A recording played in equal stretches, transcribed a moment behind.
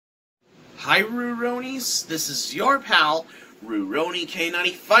Hi Ruronis, this is your pal, Ruroni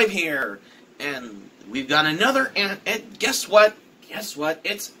K95 here, and we've got another, and guess what? Guess what?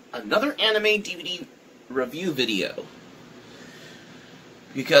 It's another anime DVD review video.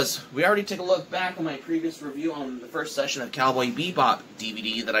 Because we already took a look back on my previous review on the first session of Cowboy Bebop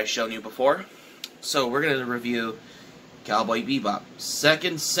DVD that I've shown you before. So we're going to review Cowboy Bebop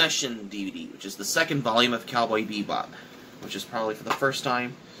second session DVD, which is the second volume of Cowboy Bebop, which is probably for the first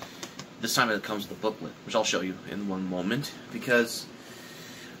time. This time it comes with a booklet, which I'll show you in one moment, because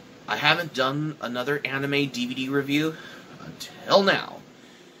I haven't done another anime DVD review until now,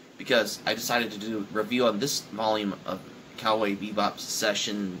 because I decided to do a review on this volume of Cowboy Bebop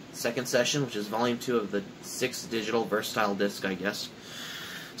second session, which is volume 2 of the 6 digital versatile disc, I guess.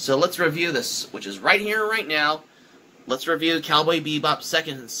 So let's review this, which is right here, right now. Let's review Cowboy Bebop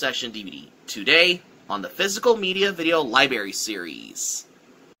second session DVD today on the Physical Media Video Library series.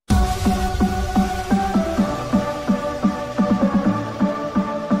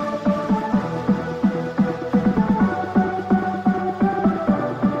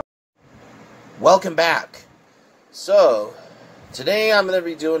 Welcome back. So, today I'm going to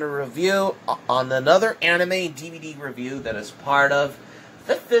be doing a review on another anime DVD review that is part of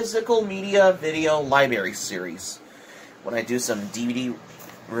the Physical Media Video Library series. When I do some DVD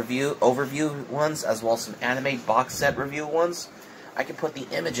review, overview ones, as well as some anime box set review ones, I can put the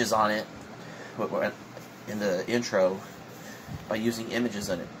images on it in the intro by using images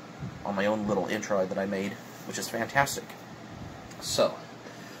in it on my own little intro that I made, which is fantastic. So,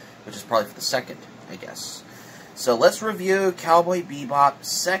 which is probably for the second, I guess. So let's review Cowboy Bebop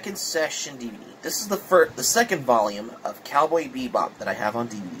second session DVD. This is the second volume of Cowboy Bebop that I have on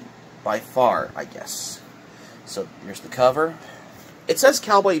DVD, by far, I guess. So here's the cover. It says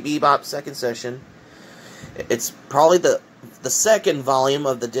Cowboy Bebop second session. It's probably the second volume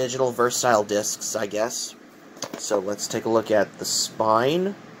of the digital versatile discs, I guess. So let's take a look at the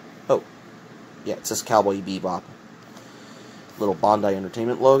spine. Oh, yeah, it says Cowboy Bebop. Little Bandai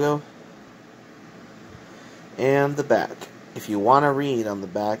Entertainment logo. And the back. If you want to read on the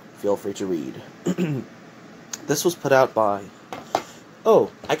back, feel free to read. This was put out by... Oh,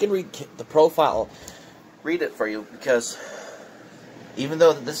 I can read the profile. Read it for you, because even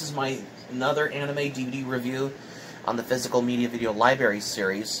though this is my another anime DVD review on the Physical Media Video Library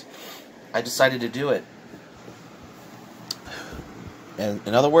series, I decided to do it. And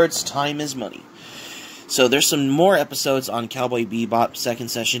in other words, time is money. So there's some more episodes on Cowboy Bebop second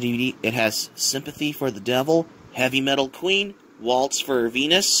session DVD. It has Sympathy for the Devil, Heavy Metal Queen, Waltz for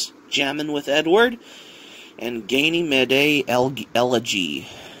Venus, Jammin' with Edward, and Gaining Medei Elegy.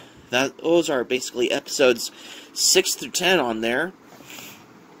 Those are basically episodes 6 through 10 on there.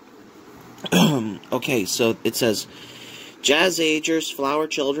 Okay, so it says Jazz Agers, Flower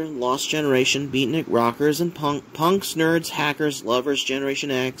Children, Lost Generation, Beatnik Rockers, and Punks, Nerds, Hackers, Lovers,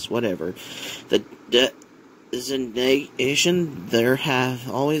 Generation X, whatever. The designation, there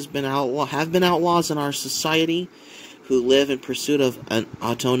have always been outlaws in our society who live in pursuit of an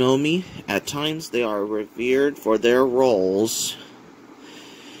autonomy. At times they are revered for their roles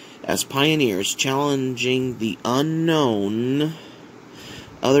as pioneers, challenging the unknown.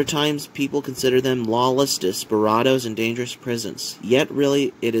 Other times people consider them lawless desperados and dangerous prisons. Yet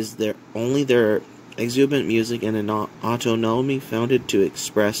really it is only their exuberant music and an autonomy founded to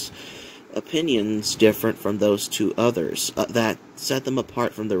express opinions different from those to others that set them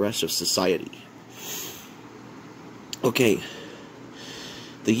apart from the rest of society. Okay.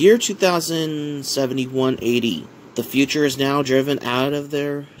 The year 2071 AD. The future is now driven out of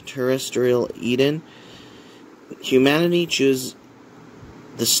their terrestrial Eden. Humanity chooses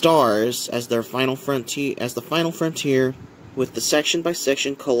the stars as their final frontier, with the section by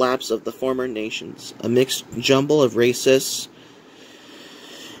section collapse of the former nations. A mixed jumble of races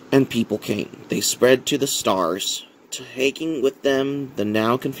and people came. They spread to the stars, taking with them the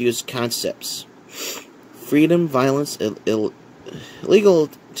now confused concepts. Freedom, violence,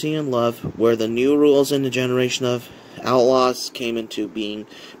 illegality, and love were the new rules in the generation of outlaws came into being.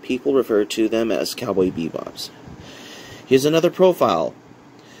 People referred to them as Cowboy Bebops. Here's another profile.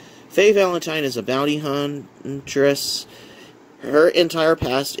 Faye Valentine is a bounty huntress. Her entire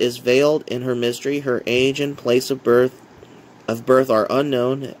past is veiled in her mystery. Her age and place of birth are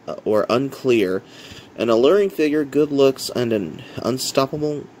unknown or unclear. An alluring figure, good looks, and an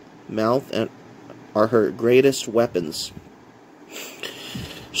unstoppable mouth are her greatest weapons.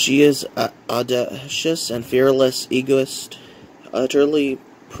 She is audacious and fearless, egoist, utterly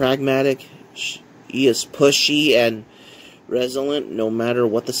pragmatic. She is pushy and resilient no matter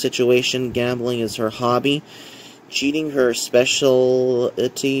what the situation. Gambling is her hobby. Cheating her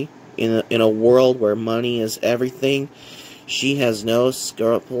specialty. in a world where money is everything, she has no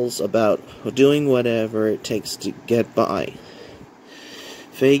scruples about doing whatever it takes to get by.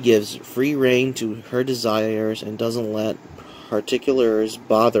 Faye gives free rein to her desires and doesn't let particulars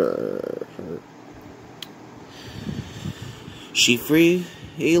bother her. She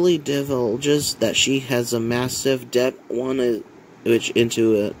freely divulges that she has a massive debt, which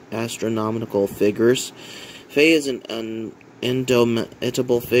into astronomical figures. Faye is an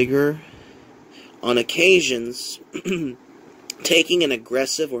indomitable figure, on occasions taking an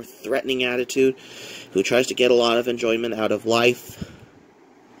aggressive or threatening attitude, who tries to get a lot of enjoyment out of life.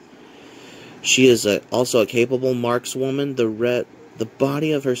 She is also a capable markswoman. The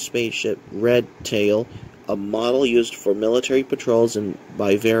body of her spaceship, Red Tail, a model used for military patrols and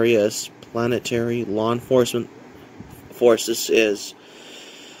by various planetary law enforcement forces, is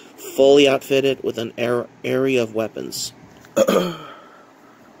fully outfitted with an array of weapons.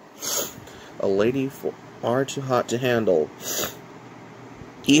 A lady far too hot to handle.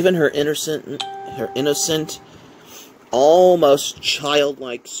 Even her innocent, almost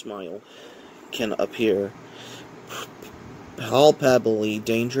childlike smile can appear palpably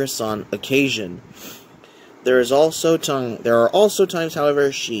dangerous on occasion. There are also times,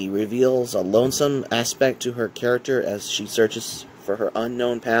 however, she reveals a lonesome aspect to her character as she searches for her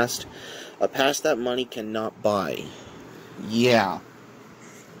unknown past, a past that money cannot buy. Yeah.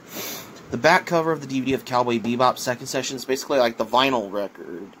 The back cover of the DVD of Cowboy Bebop second session is basically like the vinyl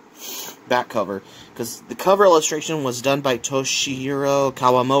record back cover, because the cover illustration was done by Toshihiro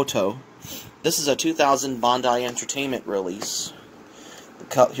Kawamoto. This is a 2000 Bandai Entertainment release.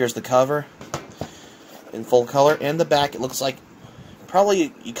 Here's the cover in full color, and the back, it looks like,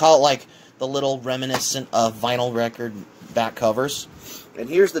 probably you call it like the little reminiscent of vinyl record back covers. And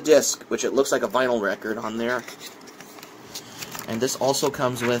here's the disc, which it looks like a vinyl record on there. And this also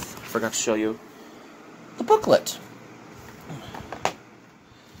comes with, forgot to show you, the booklet.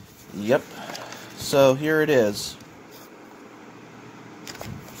 Yep. So here it is.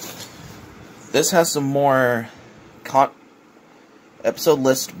 This has some more episode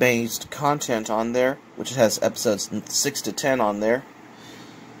list based content on there, which has episodes 6 to 10 on there.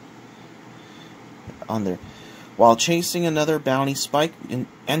 While chasing another bounty, Spike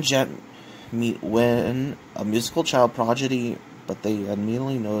and Jet meet when a musical child prodigy, but they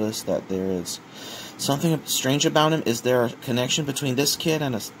immediately notice that there is something strange about him. Is there a connection between this kid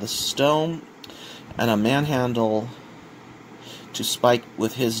and the stone and a manhandle to Spike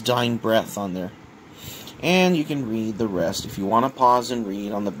with his dying breath on there? And you can read the rest if you want to pause and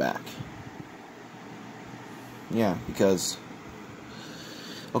read on the back. Yeah, because...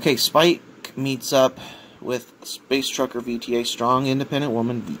 Okay, Spike meets up with Space Trucker VTA, strong, independent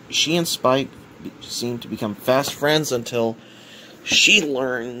woman. She and Spike seem to become fast friends until she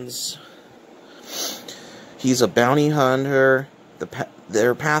learns he's a bounty hunter.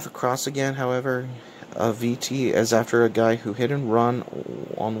 Their path cross again, however. VT is after a guy who hit and run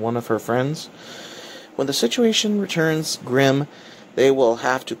on one of her friends. When the situation returns grim, they will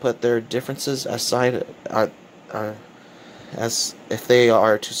have to put their differences aside as if they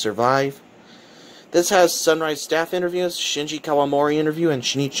are to survive. This has Sunrise staff interviews, Shinji Kawamori interview, and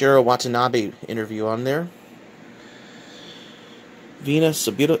Shinichiro Watanabe interview on there. Venus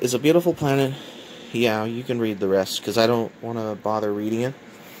is a beautiful planet. Yeah, you can read the rest, because I don't want to bother reading it,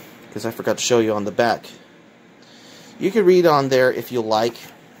 because I forgot to show you on the back. You can read on there if you like.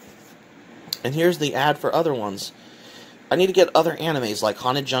 And here's the ad for other ones. I need to get other animes like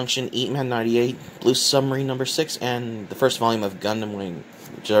Haunted Junction, Eat Man 98, Blue Submarine number 6, and the first volume of Gundam Wing,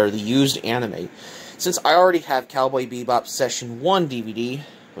 which are the used anime. Since I already have Cowboy Bebop Session 1 DVD,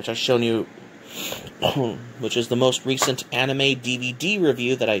 which I've shown you, which is the most recent anime DVD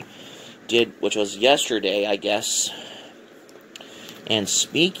review that I did, which was yesterday, I guess. And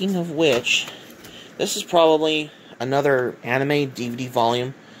speaking of which, this is probably another anime DVD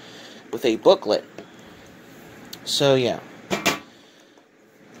volume with a booklet. So yeah.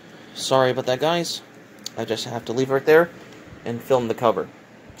 Sorry about that, guys. I just have to leave it right there and film the cover.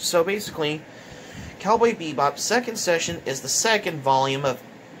 So basically, Cowboy Bebop second session is the second volume of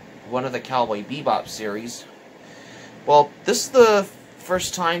one of the Cowboy Bebop series. Well, this is the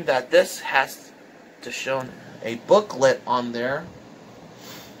first time that this has to show a booklet on there,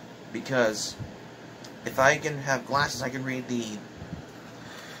 because if I can have glasses, I can read the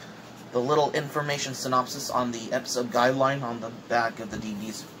little information synopsis on the episode guideline on the back of the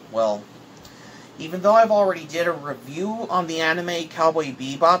DVDs. Well, even though I've already did a review on the anime Cowboy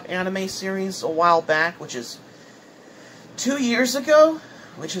Bebop anime series a while back, which is 2 years ago,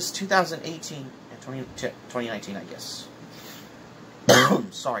 which is 2018 and 2019, I guess.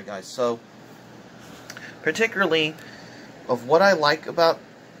 Sorry, guys. So, particularly of what I like about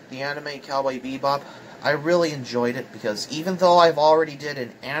the anime Cowboy Bebop, I really enjoyed it because even though I've already did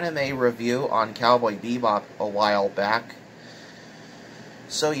an anime review on Cowboy Bebop a while back,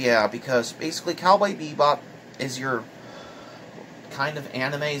 so yeah, because basically Cowboy Bebop is your kind of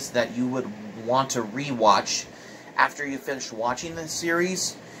animes that you would want to rewatch after you finish watching the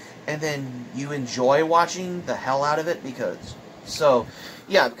series, and then you enjoy watching the hell out of it because... So,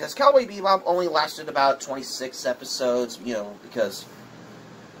 yeah, because Cowboy Bebop only lasted about 26 episodes, you know, because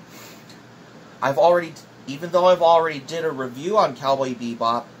even though I've already did a review on Cowboy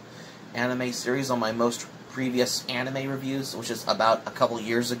Bebop anime series on my most previous anime reviews, which is about a couple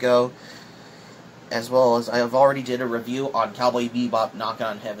years ago, as well as I have already did a review on Cowboy Bebop Knockin'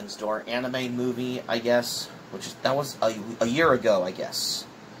 on Heaven's Door anime movie, I guess, that was a year ago, I guess.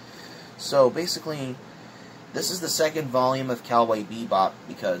 So, basically, this is the second volume of Cowboy Bebop,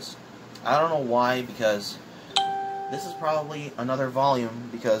 because, I don't know why, because this is probably another volume,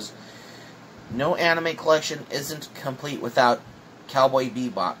 because no anime collection isn't complete without Cowboy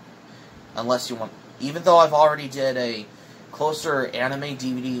Bebop, unless you want, even though I've already did a closer anime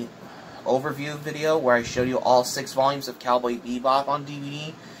DVD overview video where I showed you all 6 volumes of Cowboy Bebop on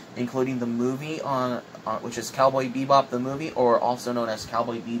DVD, including the movie which is Cowboy Bebop the movie, or also known as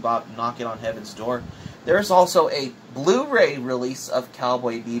Cowboy Bebop Knockin' on Heaven's Door. There's also a Blu-ray release of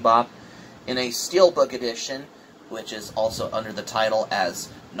Cowboy Bebop in a Steelbook edition, which is also under the title as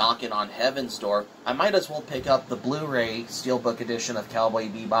Knockin' on Heaven's Door. I might as well pick up the Blu-ray Steelbook edition of Cowboy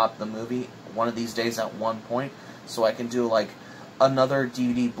Bebop the movie one of these days at one point, so I can do like another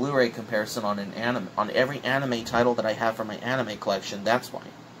DVD Blu-ray comparison on every anime title that I have from my anime collection. That's why.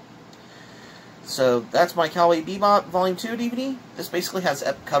 So that's my Cowboy Bebop Volume 2 DVD. This basically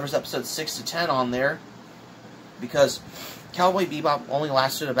covers episodes 6 to 10 on there, because Cowboy Bebop only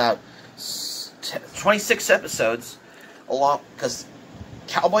lasted about 26 episodes, because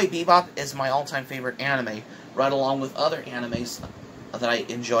Cowboy Bebop is my all-time favorite anime, right along with other animes that I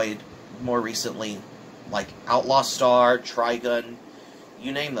enjoyed more recently, like Outlaw Star, Trigun,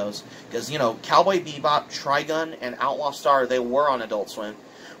 you name those. Because, you know, Cowboy Bebop, Trigun, and Outlaw Star, they were on Adult Swim.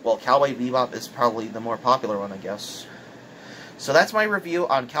 Well, Cowboy Bebop is probably the more popular one, I guess. So that's my review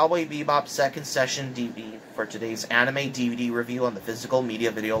on Cowboy Bebop Second Session DVD for today's anime DVD review on the Physical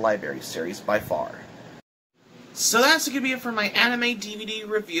Media Video Library series by far. So that's going to be it for my anime DVD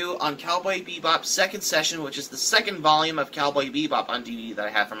review on Cowboy Bebop Second Session, which is the second volume of Cowboy Bebop on DVD that I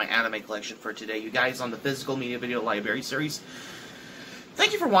have for my anime collection for today, you guys, on the Physical Media Video Library series.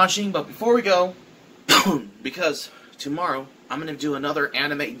 Thank you for watching, but before we go, because tomorrow I'm going to do another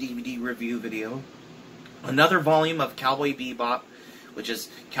anime DVD review video, another volume of Cowboy Bebop, which is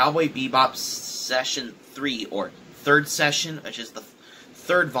Cowboy Bebop Session 3, or Third Session, which is the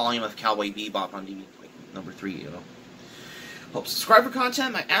third volume of Cowboy Bebop on DVD. Number 3, you know. Hope subscribe for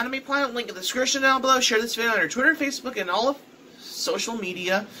content. My anime planet, link in the description down below. Share this video on your Twitter, Facebook, and all of social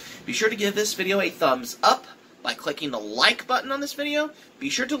media. Be sure to give this video a thumbs up by clicking the like button on this video. Be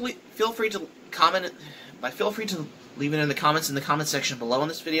sure to feel free to comment. Feel free to leave it in the comment section below on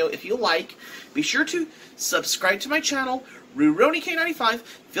this video if you like. Be sure to subscribe to my channel, RuRoniK95.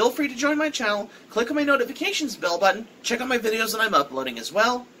 Feel free to join my channel. Click on my notifications bell button. Check out my videos that I'm uploading as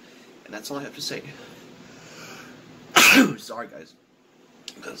well. And that's all I have to say. Sorry, guys.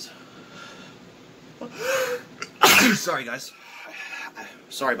 Sorry, guys.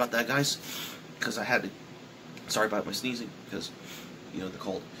 Sorry about that, guys. Because I had to... Sorry about my sneezing, because, you know, the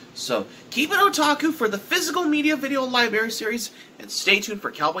cold. So, keep it otaku for the Physical Media Video Library series, and stay tuned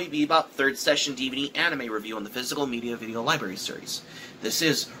for Cowboy Bebop Third Session DVD anime review on the Physical Media Video Library series. This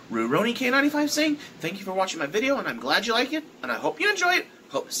is RuRoniK95 saying, thank you for watching my video, and I'm glad you like it, and I hope you enjoy it.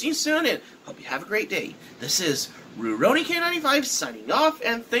 Hope to see you soon, and hope you have a great day. This is RuRoniK95 signing off,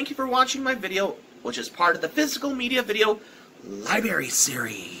 and thank you for watching my video, which is part of the Physical Media Video Library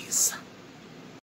series.